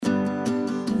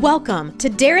Welcome to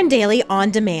Darren Daily On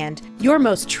Demand, your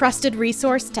most trusted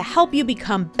resource to help you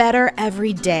become better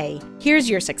every day. Here's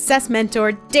your success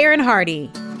mentor, Darren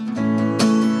Hardy.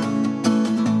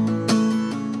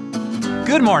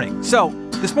 Good morning. So,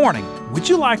 this morning, would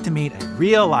you like to meet a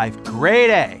real-life,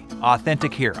 grade-A,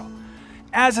 authentic hero?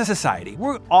 As a society,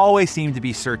 we always seem to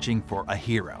be searching for a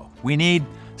hero. We need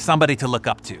somebody to look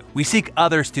up to. We seek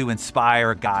others to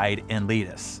inspire, guide, and lead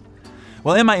us.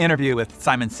 Well, in my interview with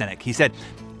Simon Sinek, he said,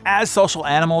 as social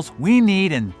animals, we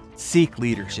need and seek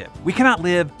leadership. We cannot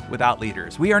live without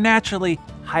leaders. We are naturally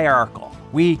hierarchical.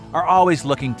 We are always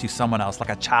looking to someone else,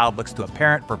 like a child looks to a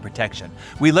parent for protection.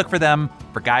 We look for them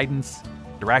for guidance,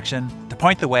 direction, to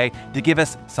point the way, to give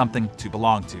us something to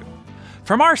belong to.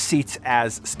 From our seats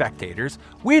as spectators,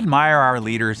 we admire our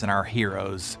leaders and our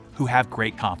heroes who have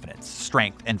great confidence,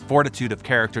 strength, and fortitude of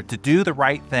character to do the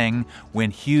right thing when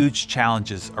huge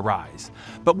challenges arise.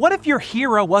 But what if your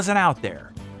hero wasn't out there?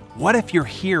 What if your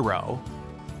hero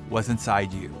was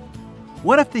inside you?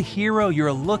 What if the hero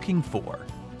you're looking for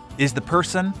is the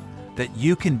person that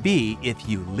you can be if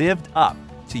you lived up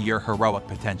to your heroic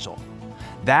potential?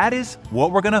 That is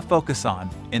what we're going to focus on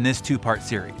in this two-part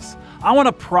series. I want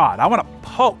to prod, I want to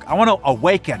poke, I want to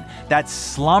awaken that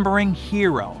slumbering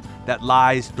hero that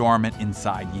lies dormant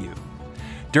inside you.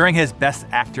 During his Best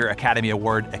Actor Academy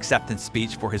Award acceptance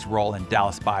speech for his role in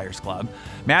Dallas Buyers Club,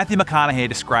 Matthew McConaughey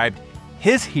described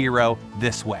his hero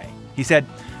this way. He said,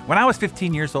 "When I was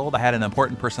 15 years old, I had an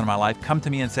important person in my life come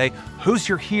to me and say, 'Who's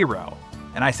your hero?'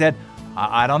 And I said,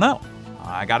 I don't know.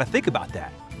 I got to think about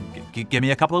that. Give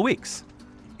me a couple of weeks."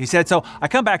 He said, "So I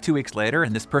come back 2 weeks later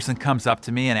and this person comes up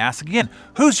to me and asks again,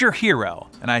 'Who's your hero?'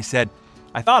 And I said,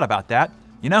 'I thought about that.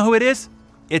 You know who it is?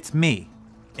 It's me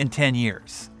in 10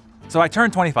 years. So I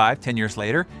turned 25 10 years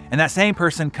later, and that same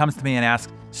person comes to me and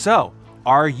asks, 'So,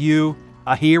 are you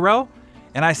a hero?'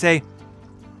 And I say,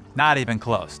 'Not even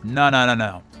close.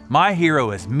 No. My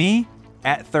hero is me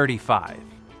at 35.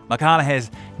 McConaughey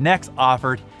next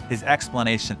offered his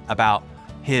explanation about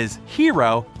his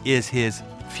hero is his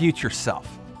future self.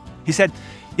 He said,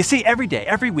 "You see, every day,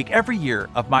 every week, every year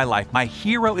of my life, my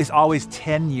hero is always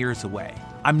 10 years away.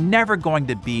 I'm never going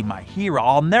to be my hero.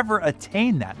 I'll never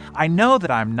attain that. I know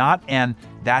that I'm not, and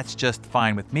that's just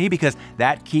fine with me because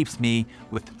that keeps me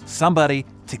with somebody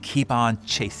to keep on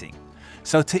chasing."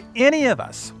 So to any of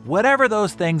us, whatever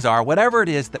those things are, whatever it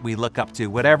is that we look up to,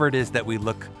 whatever it is that we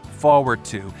look forward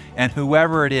to, and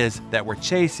whoever it is that we're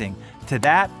chasing, to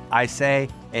that I say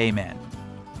amen.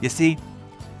 You see,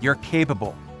 you're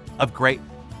capable of great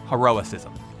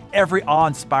heroicism. Every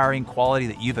awe-inspiring quality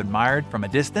that you've admired from a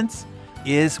distance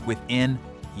is within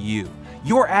you.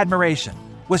 Your admiration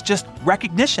was just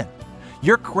recognition.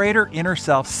 Your greater inner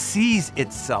self sees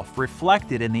itself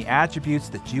reflected in the attributes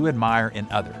that you admire in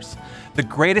others. The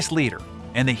greatest leader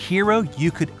and the hero you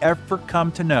could ever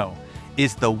come to know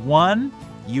is the one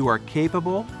you are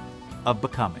capable of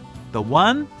becoming, the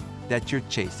one that you're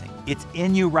chasing. It's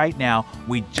in you right now.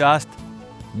 We just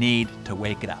need to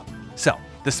wake it up. So,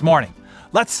 this morning,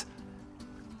 let's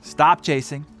stop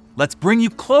chasing. Let's bring you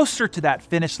closer to that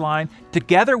finish line.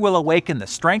 Together, we'll awaken the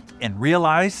strength and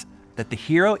realize that the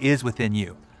hero is within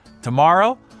you.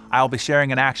 Tomorrow, I'll be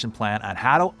sharing an action plan on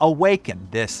how to awaken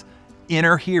this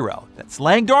inner hero that's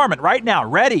laying dormant right now,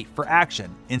 ready for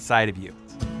action inside of you.